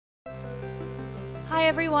Hi,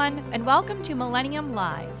 everyone, and welcome to Millennium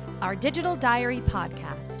Live, our digital diary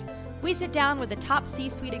podcast. We sit down with the top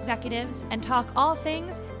C-suite executives and talk all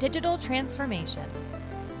things digital transformation.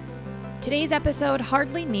 Today's episode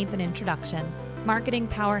hardly needs an introduction. Marketing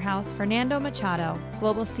powerhouse Fernando Machado,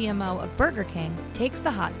 global CMO of Burger King, takes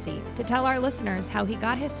the hot seat to tell our listeners how he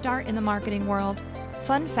got his start in the marketing world,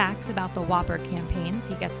 fun facts about the Whopper campaigns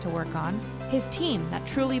he gets to work on, his team that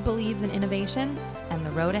truly believes in innovation, and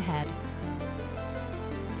the road ahead.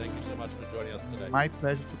 For joining us today. My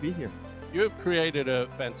pleasure to be here. You have created a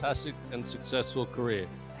fantastic and successful career.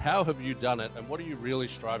 How have you done it, and what are you really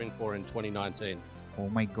striving for in 2019? Oh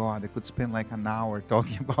my God, I could spend like an hour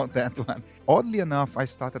talking about that one. Oddly enough, I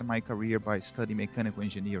started my career by studying mechanical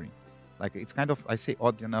engineering. Like it's kind of, I say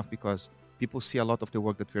oddly enough because people see a lot of the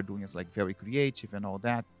work that we're doing as like very creative and all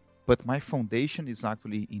that. But my foundation is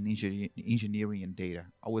actually in engineering and data.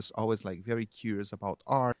 I was always like very curious about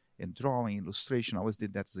art and drawing, illustration. I always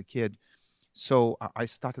did that as a kid. So I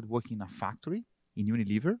started working in a factory in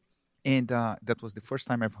Unilever. And that was the first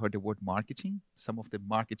time I've heard the word marketing. Some of the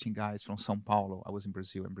marketing guys from São Paulo, I was in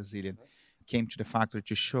Brazil, I'm Brazilian, came to the factory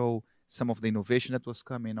to show some of the innovation that was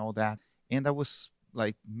coming and all that. And I was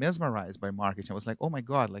like mesmerized by marketing. I was like, oh my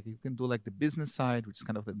God, like you can do like the business side, which is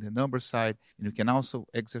kind of the number side, and you can also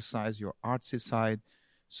exercise your artsy side.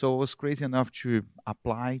 So I was crazy enough to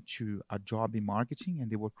apply to a job in marketing, and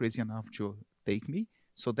they were crazy enough to take me.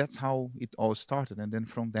 So that's how it all started. And then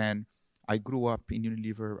from then, I grew up in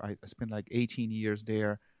Unilever. I spent like 18 years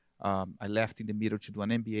there. I left in the middle to do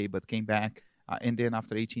an MBA, but came back. And then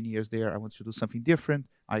after 18 years there, I wanted to do something different.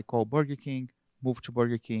 I called Burger King, moved to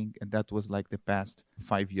Burger King, and that was like the past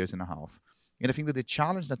 5 years and a half. And I think that the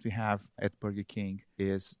challenge that we have at Burger King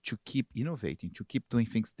is to keep innovating, to keep doing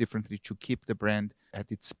things differently, to keep the brand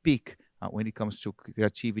at its peak when it comes to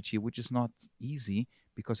creativity, which is not easy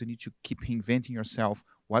because you need to keep inventing yourself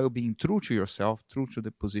while being true to yourself, true to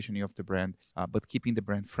the positioning of the brand, but keeping the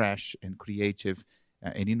brand fresh and creative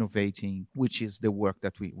and innovating, which is the work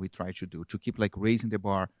that we try to do, to keep like raising the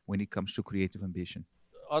bar when it comes to creative ambition.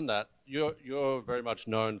 On that, you're very much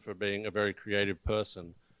known for being a very creative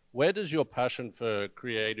person. Where does your passion for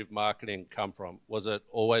creative marketing come from? Was it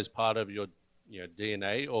always part of your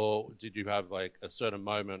DNA, or did you have like a certain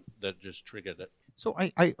moment that just triggered it? So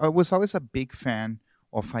I was always a big fan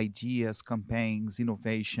of ideas, campaigns,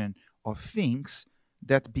 innovation, of things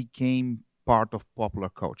that became part of popular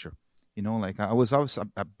culture. You know, like I was always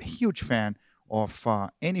a huge fan of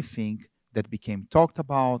anything that became talked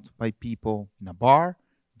about by people in a bar,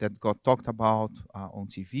 that got talked about on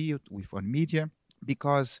TV with on media,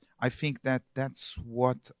 because I think that that's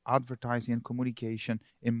what advertising and communication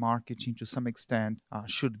and marketing to some extent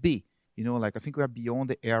should be. You know, like I think we are beyond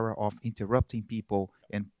the era of interrupting people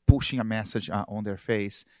and pushing a message on their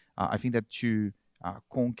face. I think that to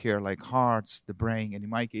conquer like hearts, the brain, and in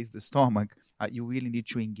my case, the stomach, you really need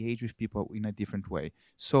to engage with people in a different way.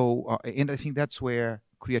 So, and I think that's where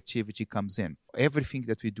creativity comes in. Everything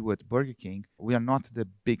that we do at Burger King, we are not the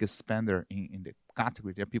biggest spender in the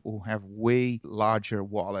category. There are people who have way larger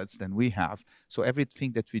wallets than we have. So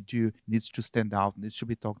everything that we do needs to stand out, needs to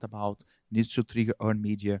be talked about, needs to trigger earned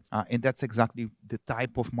media. And that's exactly the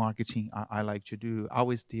type of marketing I like to do. I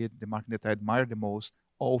always did. The marketing that I admire the most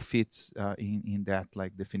all fits in that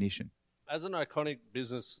like definition. As an iconic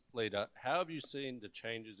business leader, how have you seen the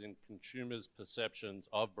changes in consumers' perceptions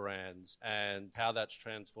of brands and how that's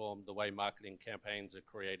transformed the way marketing campaigns are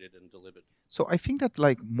created and delivered? So I think that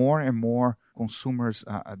like more and more consumers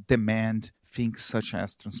demand things such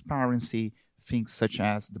as transparency, things such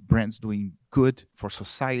as the brands doing good for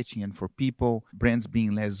society and for people, brands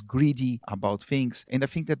being less greedy about things. And I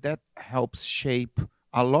think that that helps shape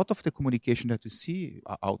a lot of the communication that we see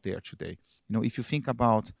out there today. You know, if you think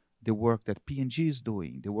about the work that P&G is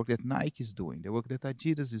doing, the work that Nike is doing, the work that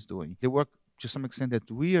Adidas is doing, the work to some extent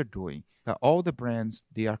that we are doing, all the brands,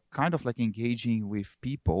 they are kind of like engaging with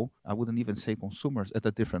people, I wouldn't even say consumers, at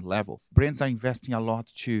a different level. Brands are investing a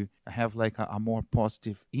lot to have like a more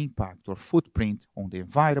positive impact or footprint on the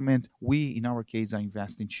environment. We, in our case, are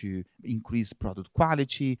investing to increase product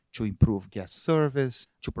quality, to improve guest service,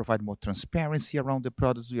 to provide more transparency around the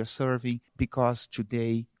products we are serving, because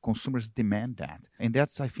today consumers demand that. And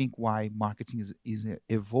that's, I think, why marketing is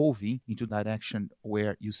evolving into direction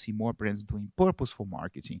where you see more brands doing purposeful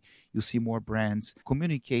marketing. You see more brands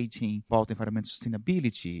communicating about environmental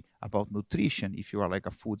sustainability, about nutrition, if you are like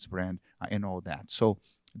a foods brand, and all that. So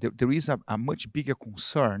there is a much bigger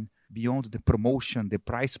concern beyond the promotion, the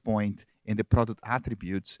price point, and the product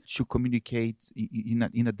attributes to communicate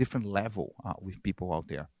in a different level with people out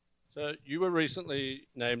there. So you were recently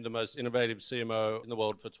named the most innovative CMO in the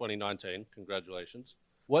world for 2019. Congratulations.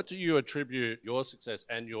 What do you attribute your success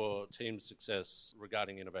and your team's success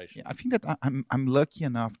regarding innovation? Yeah, I think that I'm lucky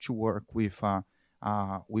enough to work with a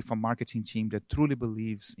marketing team that truly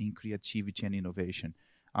believes in creativity and innovation.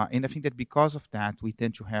 And I think that because of that, we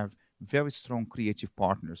tend to have very strong creative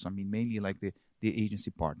partners. I mean, mainly like the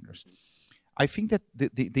agency partners. I think that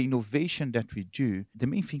the innovation that we do, the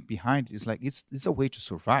main thing behind it is like it's a way to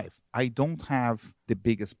survive. I don't have the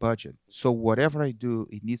biggest budget. So whatever I do,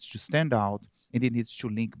 it needs to stand out and it needs to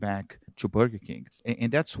link back to Burger King. And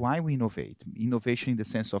that's why we innovate. Innovation in the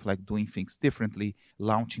sense of like doing things differently,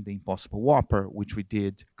 launching the Impossible Whopper, which we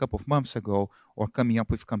did a couple of months ago, or coming up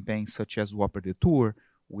with campaigns such as Whopper Detour,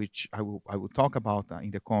 which I will talk about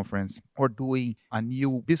in the conference, or doing a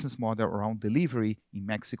new business model around delivery. In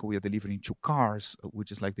Mexico, we are delivering to cars,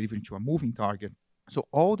 which is like delivering to a moving target. So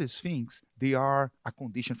all these things, they are a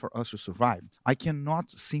condition for us to survive. I cannot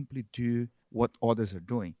simply do what others are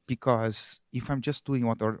doing, because if I'm just doing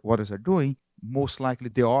what others are doing, most likely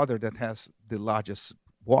the other that has the largest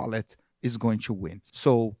wallet is going to win.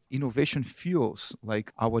 So innovation fuels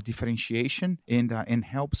like our differentiation and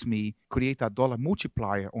helps me create a dollar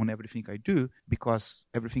multiplier on everything I do, because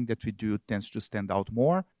everything that we do tends to stand out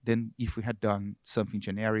more than if we had done something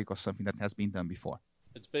generic or something that has been done before.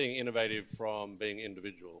 It's being innovative from being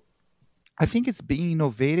individual. I think it's being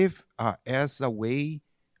innovative as a way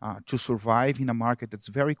to survive in a market that's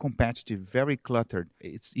very competitive, very cluttered.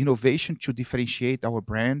 It's innovation to differentiate our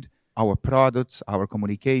brand, our products, our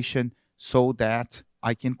communication, so that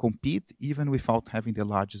I can compete even without having the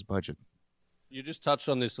largest budget. You just touched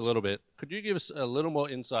on this a little bit. Could you give us a little more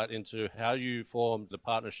insight into how you formed the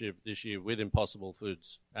partnership this year with Impossible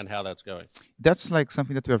Foods and how that's going? That's like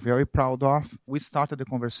something that we're very proud of. We started the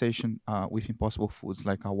conversation with Impossible Foods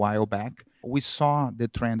like a while back. We saw the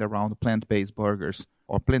trend around plant-based burgers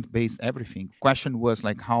or plant-based everything. Question was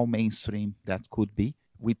like how mainstream that could be.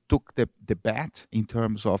 We took the bet in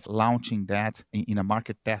terms of launching that in a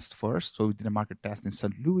market test first. So we did a market test in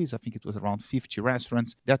St. Louis. I think it was around 50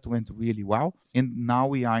 restaurants. That went really well. And now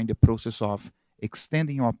we are in the process of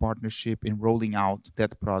extending our partnership and rolling out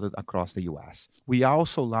that product across the US. We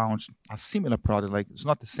also launched a similar product. Like it's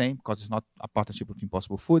not the same because it's not a partnership with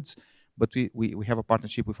Impossible Foods, but we have a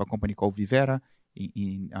partnership with a company called Vivera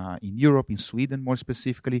in Europe, in Sweden more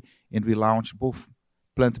specifically. And we launched both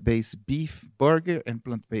plant-based beef burger and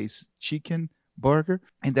plant-based chicken burger.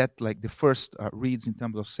 And that like the first reads in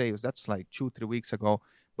terms of sales, that's like 2-3 weeks ago,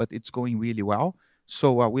 but it's going really well.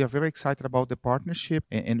 So we are very excited about the partnership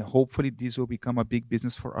and hopefully this will become a big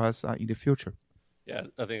business for us in the future. Yeah,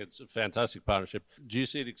 I think it's a fantastic partnership. Do you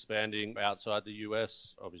see it expanding outside the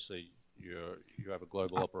US? Obviously, you have a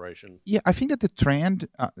global operation. Yeah, I think that the trend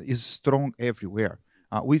is strong everywhere.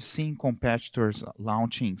 We've seen competitors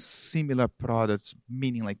launching similar products,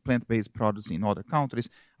 meaning like plant-based products in other countries.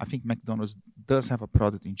 I think McDonald's does have a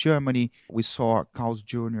product in Germany. We saw Carl's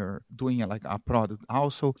Jr. doing like a product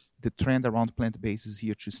also. The trend around plant-based is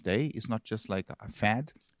here to stay. It's not just like a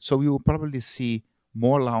fad. So we will probably see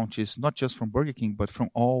more launches, not just from Burger King, but from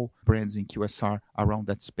all brands in QSR around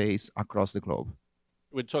that space across the globe.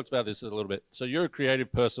 We talked about this a little bit. So you're a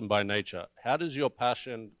creative person by nature. How does your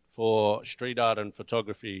passion for street art and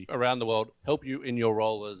photography around the world help you in your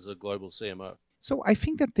role as a global CMO? So I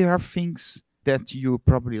think that there are things that you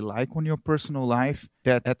probably like on your personal life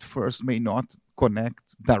that at first may not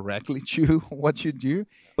connect directly to what you do.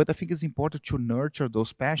 But I think it's important to nurture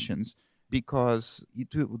those passions because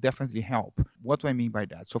it will definitely help. What do I mean by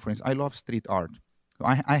that? So for instance, I love street art.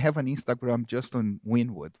 I have an Instagram just on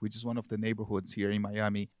Wynwood, which is one of the neighborhoods here in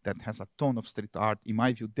Miami that has a ton of street art. In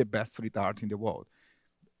my view, the best street art in the world.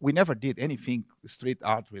 We never did anything street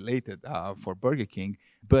art related for Burger King,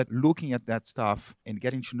 but looking at that stuff and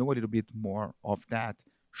getting to know a little bit more of that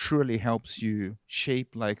surely helps you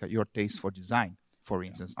shape like your taste for design. For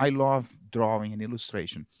instance, I love drawing and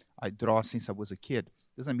illustration. I draw since I was a kid.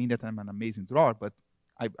 Doesn't mean that I'm an amazing drawer, but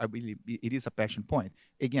I really, it is a passion point.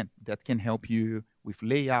 Again, that can help you with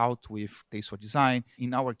layout, with taste for design.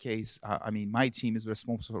 In our case, my team is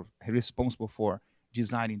responsible for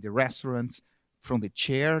designing the restaurants, from the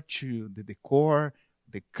chair to the decor,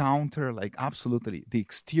 the counter, like absolutely the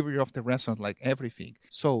exterior of the restaurant, like everything.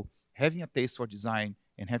 So having a taste for design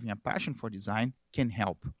and having a passion for design can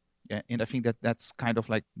help. And I think that that's kind of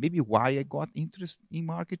like maybe why I got interested in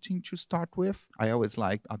marketing to start with. I always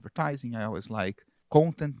liked advertising. I always liked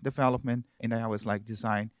content development, and I always liked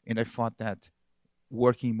design. And I thought that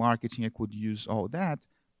working in marketing, I could use all that,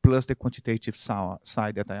 plus the quantitative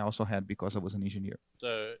side that I also had because I was an engineer.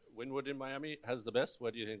 So Wynwood in Miami has the best.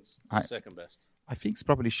 What do you think is the second best? I think it's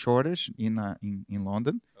probably shortage in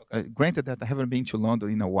London. Okay. Granted that I haven't been to London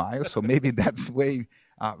in a while, so maybe that's way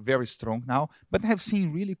very strong now. But I have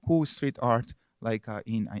seen really cool street art like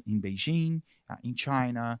in Beijing, in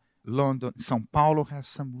China, London. São Paulo has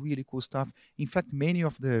some really cool stuff. In fact, many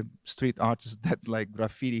of the street artists that like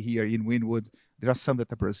graffiti here in Wynwood, there are some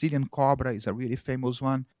that are Brazilian. Cobra is a really famous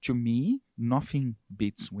one. To me, nothing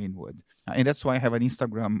beats Wynwood. And that's why I have an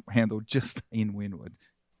Instagram handle just in Wynwood.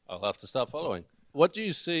 I'll have to start following. What do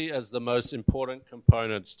you see as the most important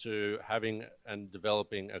components to having and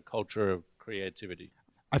developing a culture of creativity?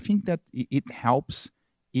 I think that it helps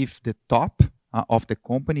if the top of the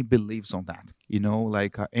company believes on that,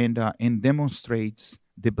 and demonstrates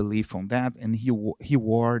the belief on that, and he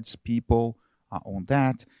rewards people on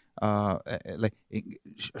that,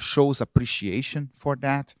 shows appreciation for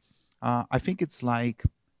that. I think it's like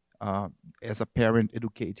as a parent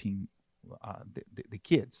educating the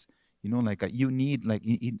kids. You need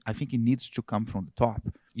I think it needs to come from the top.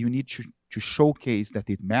 You need to showcase that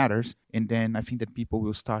it matters, and then I think that people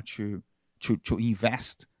will start to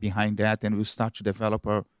invest behind that, and will start to develop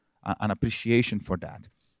an appreciation for that.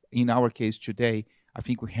 In our case today, I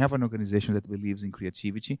think we have an organization that believes in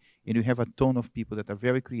creativity, and we have a ton of people that are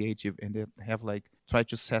very creative and that have tried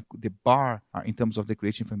to set the bar in terms of the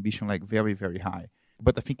creative ambition very, very high.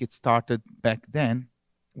 But I think it started back then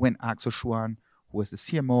when Axel Schwan, who was the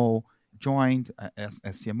CMO, joined as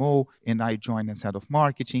CMO, and I joined as head of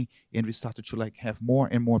marketing, and we started to have more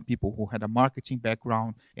and more people who had a marketing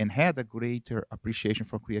background and had a greater appreciation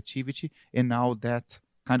for creativity, and now that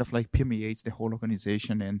kind of permeates the whole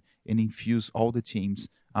organization and infuse all the teams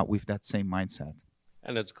with that same mindset.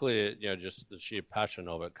 And it's clear, just the sheer passion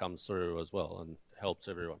of it comes through as well and helps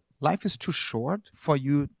everyone. Life is too short for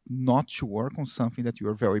you not to work on something that you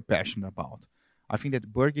are very passionate about. I think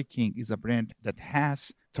that Burger King is a brand that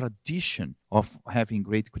has tradition of having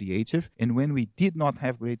great creative. And when we did not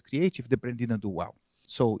have great creative, the brand didn't do well.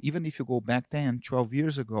 So even if you go back then, 12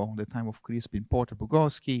 years ago, the time of Crispin Porter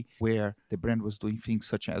Bogowski, where the brand was doing things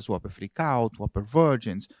such as Whopper Freak Out, Whopper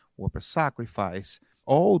Virgins, Whopper Sacrifice,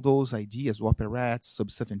 all those ideas, Whopper Rats,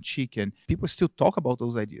 Subsistence Chicken, people still talk about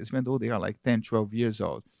those ideas, even though they are 10, 12 years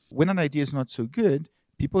old. When an idea is not so good,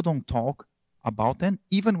 people don't talk about them,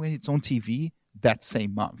 even when it's on TV that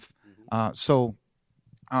same month.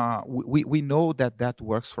 We know that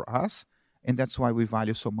works for us, and that's why we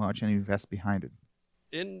value so much and invest behind it.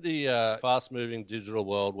 In the fast-moving digital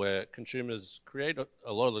world where consumers create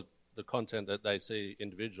a lot of the content that they see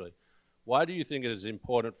individually, why do you think it is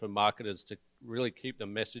important for marketers to really keep the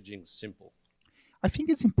messaging simple? I think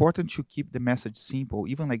it's important to keep the message simple,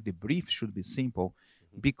 even the brief should be simple,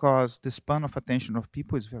 because the span of attention of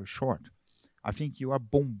people is very short. I think you are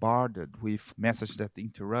bombarded with messages that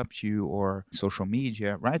interrupt you or social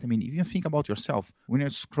media, right? I mean, even think about yourself. When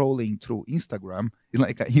you're scrolling through Instagram,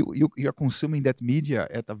 you're consuming that media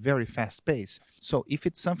at a very fast pace. So if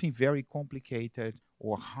it's something very complicated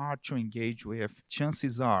or hard to engage with,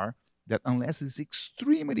 chances are that unless it's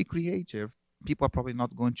extremely creative, people are probably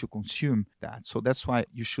not going to consume that. So that's why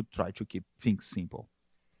you should try to keep things simple.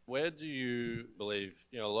 Where do you believe,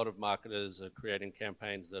 a lot of marketers are creating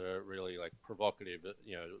campaigns that are really provocative,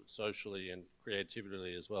 socially and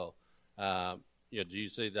creatively as well. Do you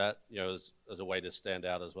see that, as a way to stand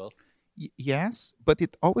out as well? Yes, but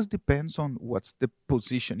it always depends on what's the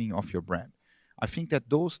positioning of your brand. I think that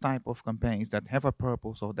those type of campaigns that have a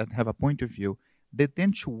purpose or that have a point of view, they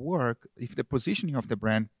tend to work if the positioning of the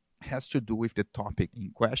brand has to do with the topic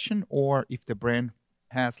in question, or if the brand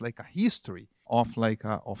has a history of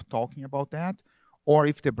talking about that, or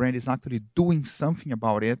if the brand is actually doing something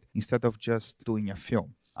about it instead of just doing a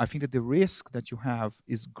film. I think that the risk that you have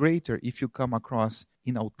is greater if you come across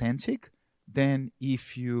inauthentic than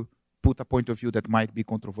if you put a point of view that might be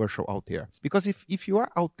controversial out there. Because if you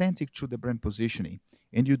are authentic to the brand positioning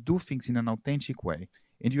and you do things in an authentic way,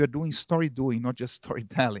 and you are doing story-doing, not just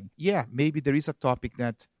storytelling, maybe there is a topic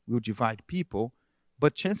that will divide people,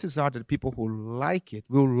 but chances are that people who like it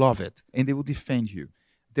will love it, and they will defend you.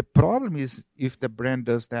 The problem is if the brand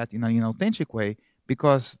does that in an inauthentic way,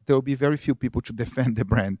 because there will be very few people to defend the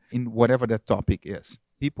brand in whatever that topic is.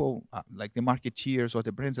 People like the marketeers or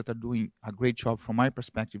the brands that are doing a great job from my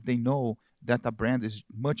perspective, they know that a brand is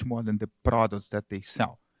much more than the products that they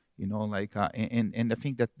sell. And I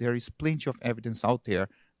think that there is plenty of evidence out there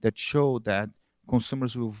that show that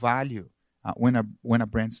consumers will value when a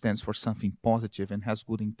brand stands for something positive and has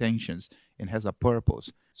good intentions and has a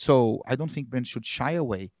purpose. So I don't think brands should shy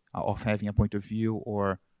away of having a point of view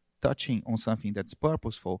or touching on something that's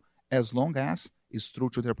purposeful, as long as it's true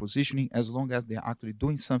to their positioning, as long as they're actually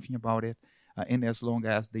doing something about it, and as long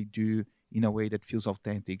as they do in a way that feels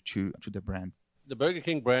authentic to the brand. The Burger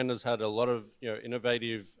King brand has had a lot of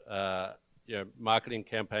innovative marketing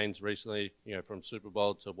campaigns recently, from Super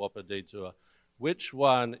Bowl to Whopper Detour. Which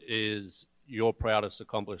one is your proudest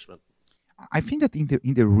accomplishment? I think that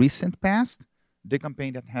in the recent past, the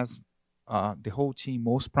campaign that has the whole team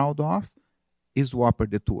most proud of is Whopper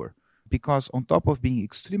Detour, because on top of being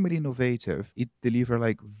extremely innovative, it delivered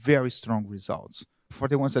like very strong results. For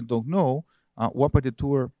the ones that don't know, Whopper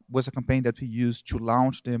Detour was a campaign that we used to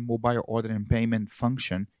launch the mobile order and payment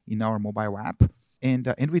function in our mobile app. And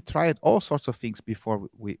we tried all sorts of things before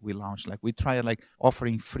we launched. Like we tried like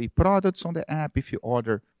offering free products on the app if you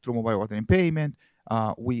order through mobile order and payment.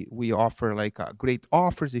 We offer like great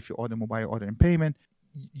offers if you order mobile order and payment.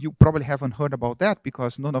 You probably haven't heard about that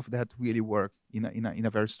because none of that really worked in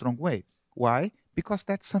a very strong way. Why? Because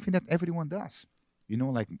that's something that everyone does.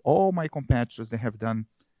 Like all my competitors, they have done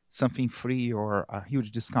something free or a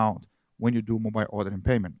huge discount when you do mobile order and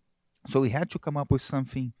payment. So we had to come up with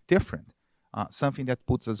something different. Something that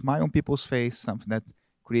puts a smile on people's face, something that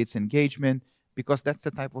creates engagement, because that's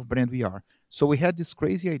the type of brand we are. So we had this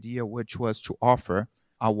crazy idea, which was to offer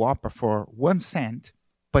a Whopper for 1 cent,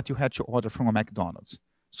 but you had to order from a McDonald's.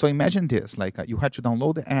 So imagine this, like you had to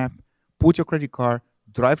download the app, put your credit card,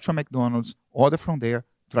 drive to a McDonald's, order from there,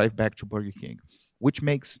 drive back to Burger King, which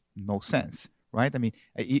makes no sense, right? I mean,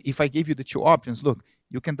 if I gave you the two options, look,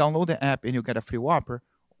 you can download the app and you get a free Whopper,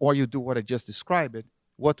 or you do what I just described it,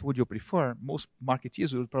 what would you prefer? Most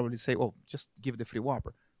marketeers would probably say, oh, just give the free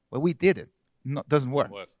Whopper. Well, we did it. No, doesn't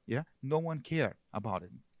work. Yeah, no one cared about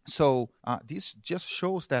it. So this just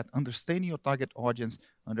shows that understanding your target audience,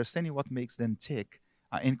 understanding what makes them tick,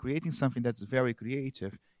 and creating something that's very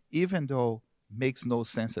creative, even though makes no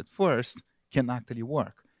sense at first, can actually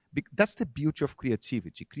work. That's the beauty of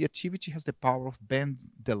creativity. Creativity has the power of bend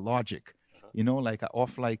the logic,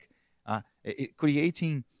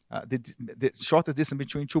 creating the shortest distance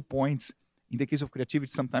between 2 points. In the case of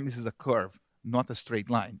creativity, sometimes is a curve, not a straight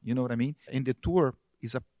line. You know what I mean? And the tour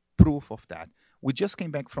is a proof of that. We just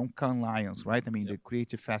came back from Cannes Lions, right? I mean, the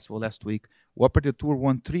Creative Festival last week. Whopper Detour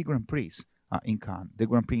won 3 Grand Prix in Cannes. The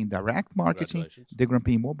Grand Prix in direct marketing, the Grand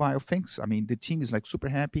Prix in mobile things. I mean, the team is like super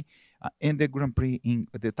happy. And the Grand Prix in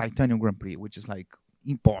the Titanium Grand Prix, which is like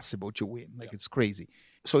impossible to win. Like it's crazy.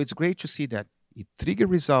 So it's great to see that it triggered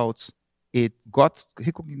results. It got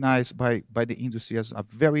recognized by the industry as a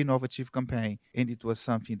very innovative campaign, and it was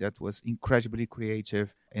something that was incredibly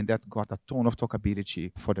creative, and that got a ton of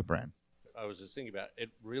talkability for the brand. I was just thinking about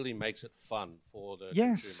it really makes it fun for the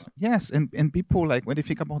consumer. Yes, and people, like when they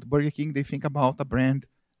think about Burger King, they think about a brand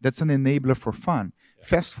that's an enabler for fun. Yeah.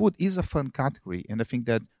 Fast food is a fun category, and I think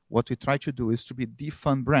that what we try to do is to be the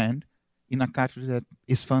fun brand in a category that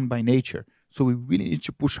is fun by nature. So we really need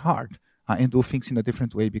to push hard and do things in a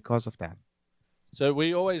different way because of that. So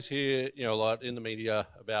we always hear, a lot in the media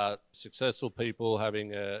about successful people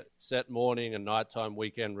having a set morning and nighttime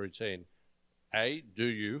weekend routine. Do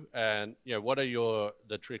you? And, what are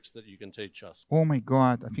the tricks that you can teach us? Oh my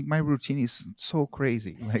God. I think my routine is so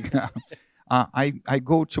crazy. Like I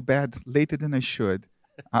go to bed later than I should.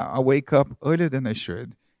 I wake up earlier than I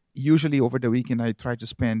should. Usually over the weekend, I try to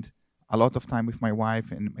spend a lot of time with my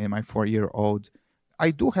wife and my 4-year-old. I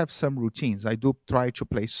do have some routines. I do try to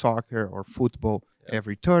play soccer or football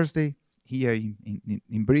every Thursday here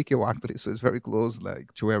in Brickell, actually, so it's very close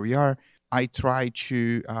like to where we are. I try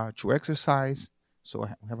to exercise. So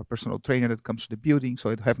I have a personal trainer that comes to the building, so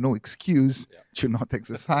I have no excuse to not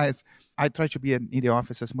exercise. I try to be in the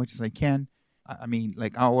office as much as I can. I mean,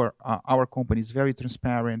 like our company is very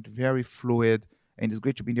transparent, very fluid, and it's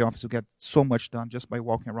great to be in the office to get so much done just by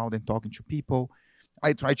walking around and talking to people.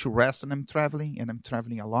 I try to rest when I'm traveling, and I'm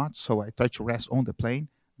traveling a lot, so I try to rest on the plane.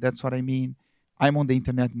 That's what I mean. I'm on the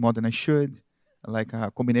internet more than I should, like a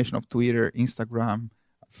combination of Twitter, Instagram,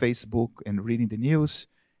 Facebook, and reading the news.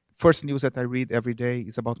 First news that I read every day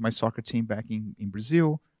is about my soccer team back in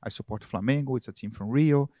Brazil. I support Flamengo. It's a team from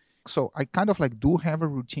Rio. So I kind of like do have a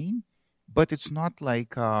routine, but it's not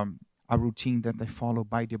like a routine that I follow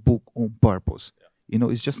by the book on purpose. Yeah.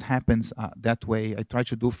 It just happens that way. I try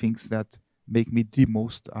to do things that make me the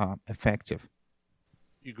most effective.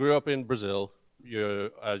 You grew up in Brazil. You,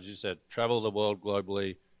 as you said, travel the world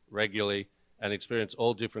globally, regularly, and experience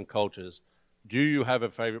all different cultures. Do you have a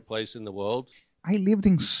favorite place in the world? I lived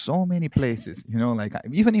in so many places, like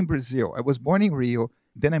even in Brazil. I was born in Rio,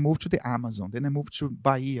 then I moved to the Amazon, then I moved to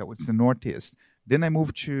Bahia, which is the Northeast. Then I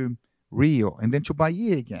moved to Rio, and then to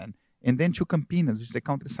Bahia again, and then to Campinas, which is the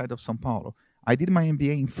countryside of São Paulo. I did my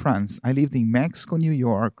MBA in France. I lived in Mexico, New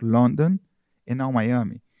York, London, and now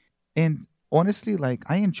Miami. And honestly, like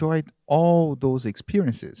I enjoyed all those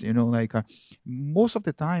experiences. Like most of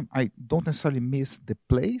the time, I don't necessarily miss the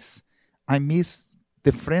place. I miss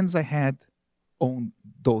the friends I had on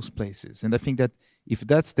those places. And I think that if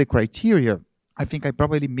that's the criteria, I think I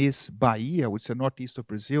probably miss Bahia, which is the northeast of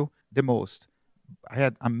Brazil, the most. I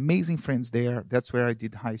had amazing friends there. That's where I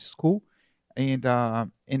did high school, and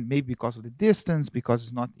maybe because of the distance, because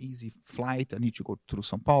it's not easy flight, I need to go through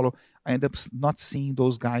São Paulo. I end up not seeing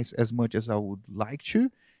those guys as much as I would like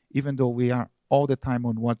to, even though we are all the time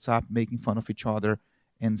on WhatsApp making fun of each other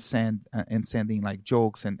and sending like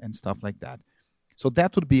jokes and stuff like that. So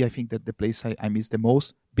that would be, I think, that the place I miss the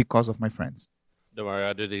most because of my friends. Don't worry,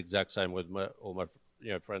 I do the exact same with all my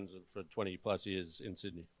friends for 20 plus years in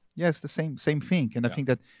Sydney. Yes, the same thing. And I Yeah. think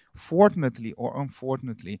that fortunately or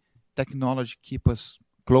unfortunately, technology keep us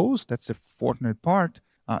close. That's the fortunate part.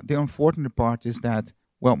 The unfortunate part is that,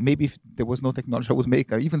 well, maybe if there was no technology, I would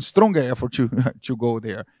make an even stronger effort to to go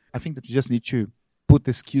there. I think that you just need to put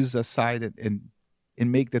the excuses aside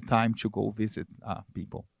and make the time to go visit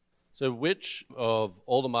people. So which of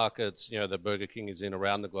all the markets, that Burger King is in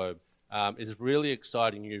around the globe, is really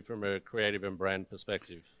exciting you from a creative and brand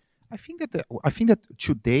perspective? I think that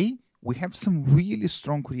today we have some really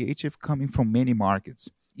strong creative coming from many markets.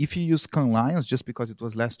 If you use Cannes Lions, just because it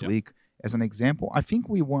was last Yep. week as an example, I think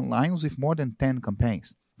we won Lions with more than 10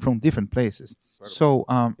 campaigns from different places. Incredible.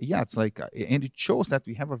 So yeah, it's like, and it shows that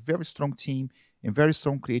we have a very strong team and very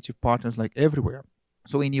strong creative partners like everywhere.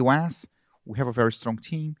 So in US, we have a very strong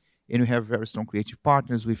team and we have very strong creative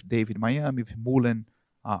partners with David Miami, with Mulan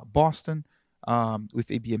Boston, with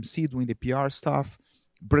ABMC doing the PR stuff.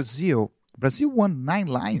 Brazil won 9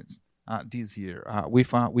 Lions this year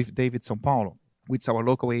with David São Paulo, which is our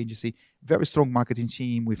local agency. Very strong marketing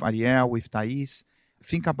team with Ariel, with Thais.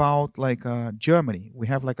 Think about like Germany. We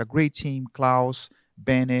have like a great team, Klaus,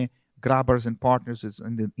 Bene, Grabbers and Partners is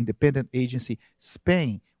in the independent agency.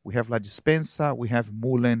 Spain, we have La Dispensa, we have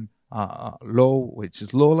Mulan Low, which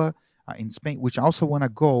is Lola in Spain, which also won a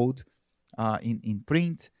gold in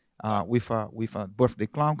print. With a birthday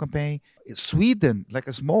clown campaign. Sweden, like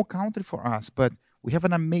a small country for us, but we have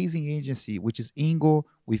an amazing agency, which is Ingo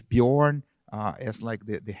with Bjorn as like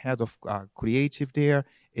the head of creative there,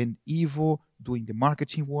 and Ivo doing the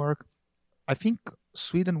marketing work. I think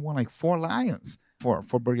Sweden won like 4 Lions for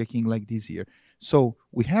Burger King like this year. So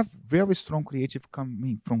we have very strong creative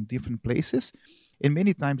coming from different places, and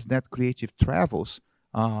many times that creative travels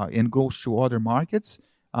and goes to other markets.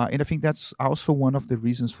 And I think that's also one of the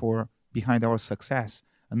reasons behind our success,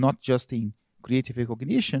 and not just in creative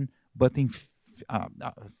recognition, but in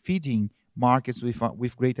feeding markets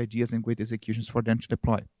with great ideas and great executions for them to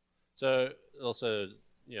deploy. So also,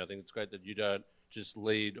 I think it's great that you don't just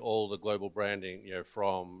lead all the global branding,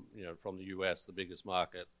 from the US, the biggest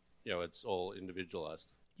market. It's all individualized.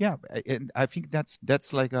 Yeah, and I think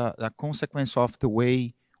that's like a consequence of the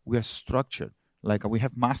way we are structured. Like we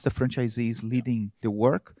have master franchisees leading the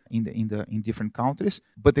work in different countries.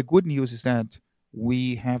 But the good news is that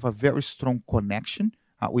we have a very strong connection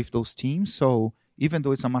with those teams. So even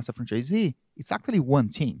though it's a master franchisee, it's actually one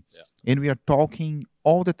team. Yeah. And we are talking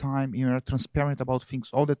all the time. We are transparent about things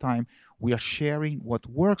all the time. We are sharing what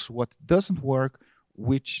works, what doesn't work,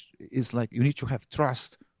 which is like you need to have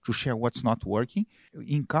trust to share what's not working.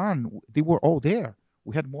 In Cannes, they were all there.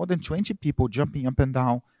 We had more than 20 people jumping up and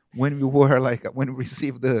down when we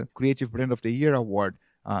received the Creative Brand of the Year award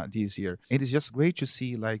this year. It is just great to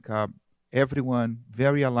see everyone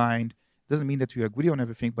very aligned. Doesn't mean that we agree on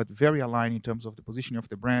everything, but very aligned in terms of the positioning of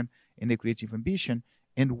the brand and the creative ambition,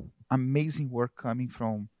 and amazing work coming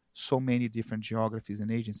from so many different geographies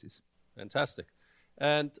and agencies. Fantastic.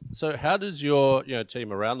 And so how does your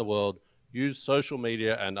team around the world use social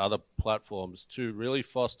media and other platforms to really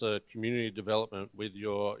foster community development with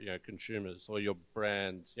your consumers or your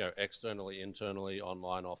brand, externally, internally,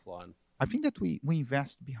 online, offline? I think that we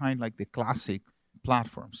invest behind like the classic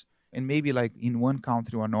platforms, and maybe like in one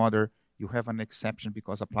country or another you have an exception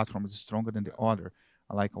because a platform is stronger than the other,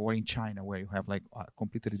 or in China where you have like a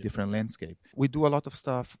completely different landscape. We do a lot of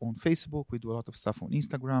stuff on Facebook, we do a lot of stuff on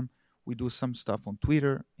Instagram, we do some stuff on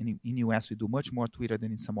Twitter, and in US we do much more Twitter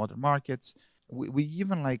than in some other markets. We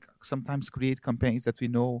even sometimes create campaigns that we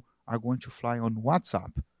know are going to fly on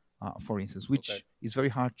WhatsApp, for instance, which is very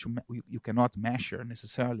hard to you cannot measure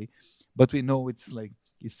necessarily, but we know it's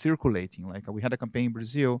circulating. We had a campaign in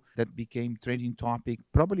Brazil that became trending topic,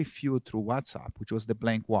 probably fueled through WhatsApp, which was the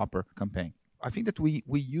Blank Whopper campaign. I think that we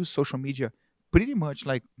use social media pretty much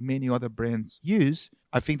like many other brands use.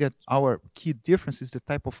 I think that our key difference is the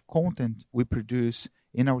type of content we produce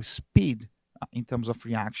and our speed in terms of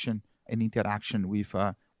reaction and interaction with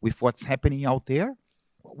with what's happening out there.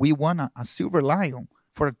 We won a Silver Lion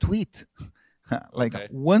for a tweet.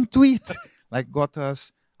 One tweet got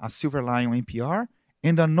us a Silver Lion NPR,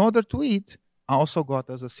 and another tweet also got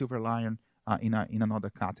us a Silver Lion in another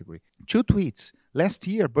category. 2 tweets. Last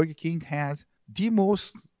year, Burger King had the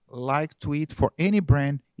most liked tweet for any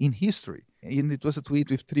brand in history, and it was a tweet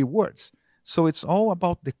with 3 words. So it's all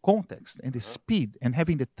about the context and the speed and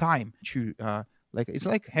having the time to it's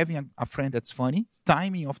like having a friend that's funny.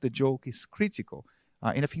 Timing of the joke is critical,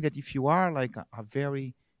 and I think that if you are like a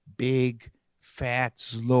very big, fat,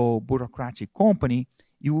 slow, bureaucratic company,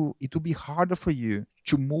 it will be harder for you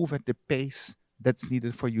to move at the pace that's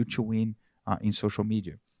needed for you to win in social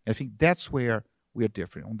media. And I think that's where we are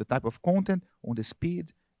different, on the type of content, on the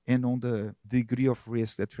speed, and on the degree of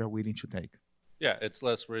risk that we are willing to take. Yeah, it's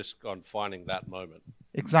less risk on finding that moment.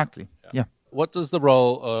 Exactly, yeah. What does the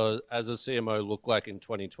role as a CMO look like in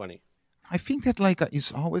 2020? I think that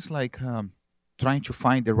it's always trying to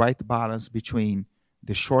find the right balance between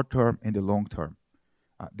the short term and the long term.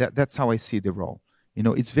 That's how I see the role.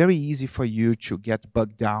 It's very easy for you to get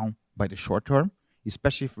bogged down by the short term,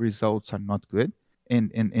 especially if results are not good,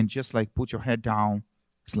 and just put your head down.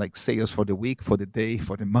 It's like sales for the week, for the day,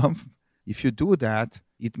 for the month. If you do that,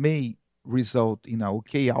 it may result in an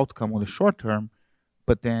okay outcome on the short term,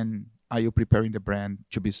 but then are you preparing the brand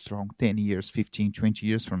to be strong 10 years, 15, 20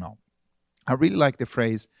 years from now? I really like the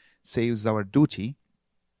phrase, sales is our duty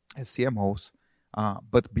as CMOs,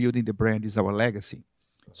 but building the brand is our legacy.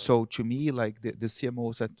 So to me, the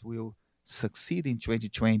CMOs that will succeed in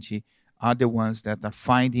 2020 are the ones that are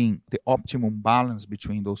finding the optimum balance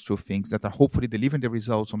between those 2 things, that are hopefully delivering the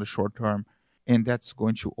results on the short term, and that's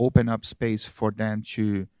going to open up space for them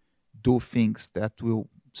to do things that will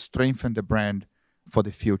strengthen the brand for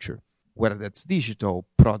the future, whether that's digital,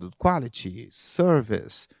 product quality,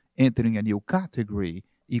 service, entering a new category,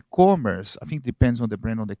 e-commerce. I think it depends on the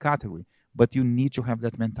brand, on the category, but you need to have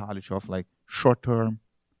that mentality of short term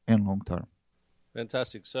and long term.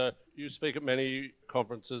 Fantastic. So you speak at many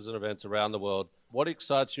conferences and events around the world. What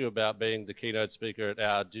excites you about being the keynote speaker at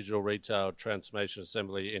our Digital Retail Transformation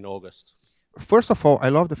Assembly in August? First of all, I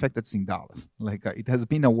love the fact that it's in Dallas. It has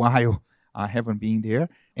been a while I haven't been there,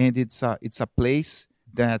 and it's a place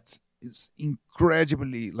that is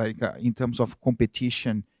incredibly in terms of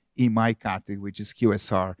competition in my category, which is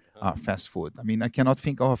QSR fast food. I mean, I cannot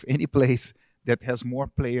think of any place that has more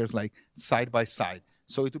players side by side.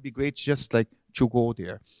 So it would be great just to go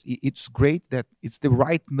there. It's great that it's the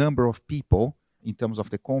right number of people in terms of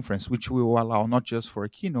the conference, which will allow not just for a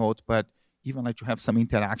keynote, but even to have some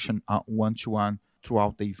interaction one-to-one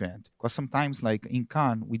throughout the event. Because sometimes in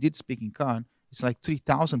Cannes, we did speak in Cannes, it's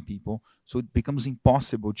 3,000 people, so it becomes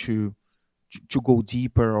impossible to go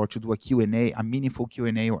deeper or to do a Q&A, a meaningful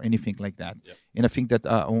Q&A or anything like that. Yep. And I think that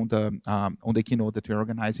on the keynote that we're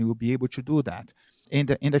organizing, we'll be able to do that.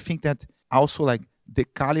 And I think that also the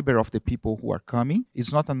caliber of the people who are coming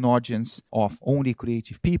is not an audience of only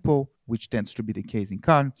creative people, which tends to be the case in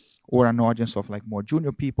Cannes, or an audience of more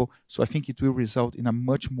junior people. So I think it will result in a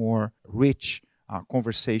much more rich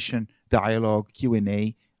conversation, dialogue,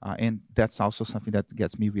 Q&A, and that's also something that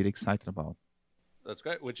gets me really excited about. That's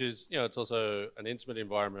great, which is, it's also an intimate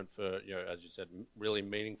environment for, as you said, really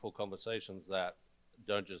meaningful conversations that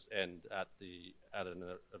don't just end at an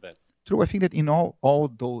event. True. I think that in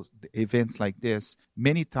all those events like this,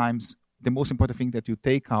 many times the most important thing that you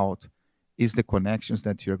take out is the connections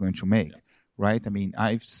that you're going to make, right? I mean,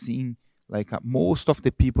 I've seen most of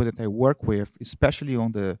the people that I work with, especially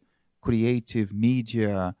on the creative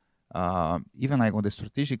media, even on the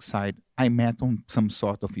strategic side, I met on some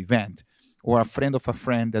sort of event, or a friend of a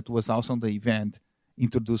friend that was also on the event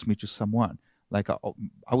introduced me to someone.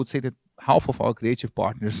 I would say that half of our creative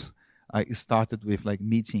partners started with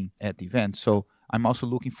meeting at the event. So I'm also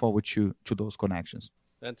looking forward to those connections.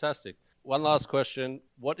 Fantastic. One last question.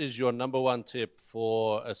 What is your number one tip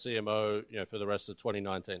for a CMO, for the rest of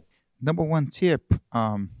 2019? Number one tip,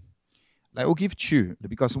 I will give 2,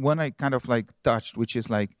 because one I kind of touched, which is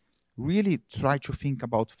really try to think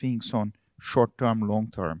about things on short term, long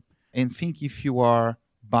term, and think if you are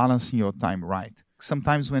balancing your time right.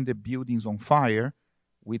 Sometimes when the building's on fire,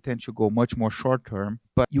 we tend to go much more short term,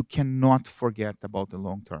 but you cannot forget about the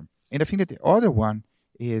long term. And I think that the other one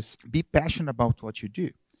is be passionate about what you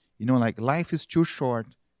do. Life is too short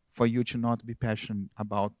for you to not be passionate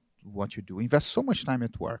about what you do. Invest so much time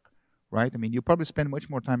at work, right? I mean, you probably spend much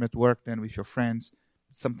more time at work than with your friends,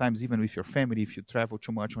 sometimes even with your family if you travel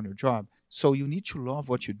too much on your job. So you need to love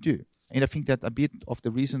what you do. And I think that a bit of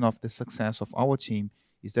the reason of the success of our team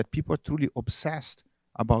is that people are truly obsessed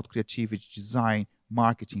about creativity, design,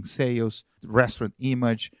 marketing, sales, restaurant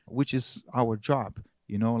image, which is our job.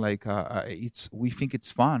 We think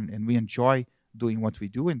it's fun and we enjoy doing what we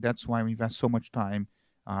do, and that's why we invest so much time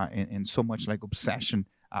and so much obsession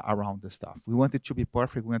around the stuff. We want it to be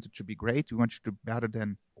perfect. We want it to be great. We want it to be better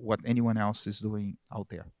than what anyone else is doing out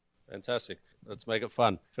there. Fantastic. Let's make it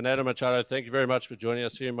fun. Fernando Machado, thank you very much for joining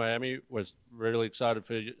us here in Miami. We're really excited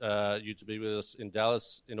for you to be with us in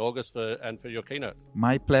Dallas in August for your keynote.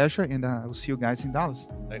 My pleasure, and I'll see you guys in Dallas.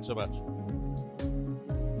 Thanks so much.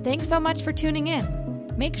 Thanks so much for tuning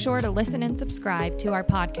in. Make sure to listen and subscribe to our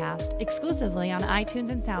podcast exclusively on iTunes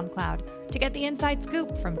and SoundCloud to get the inside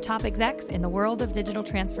scoop from top execs in the world of digital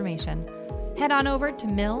transformation. Head on over to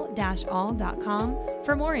mill-all.com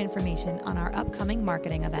for more information on our upcoming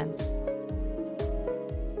marketing events.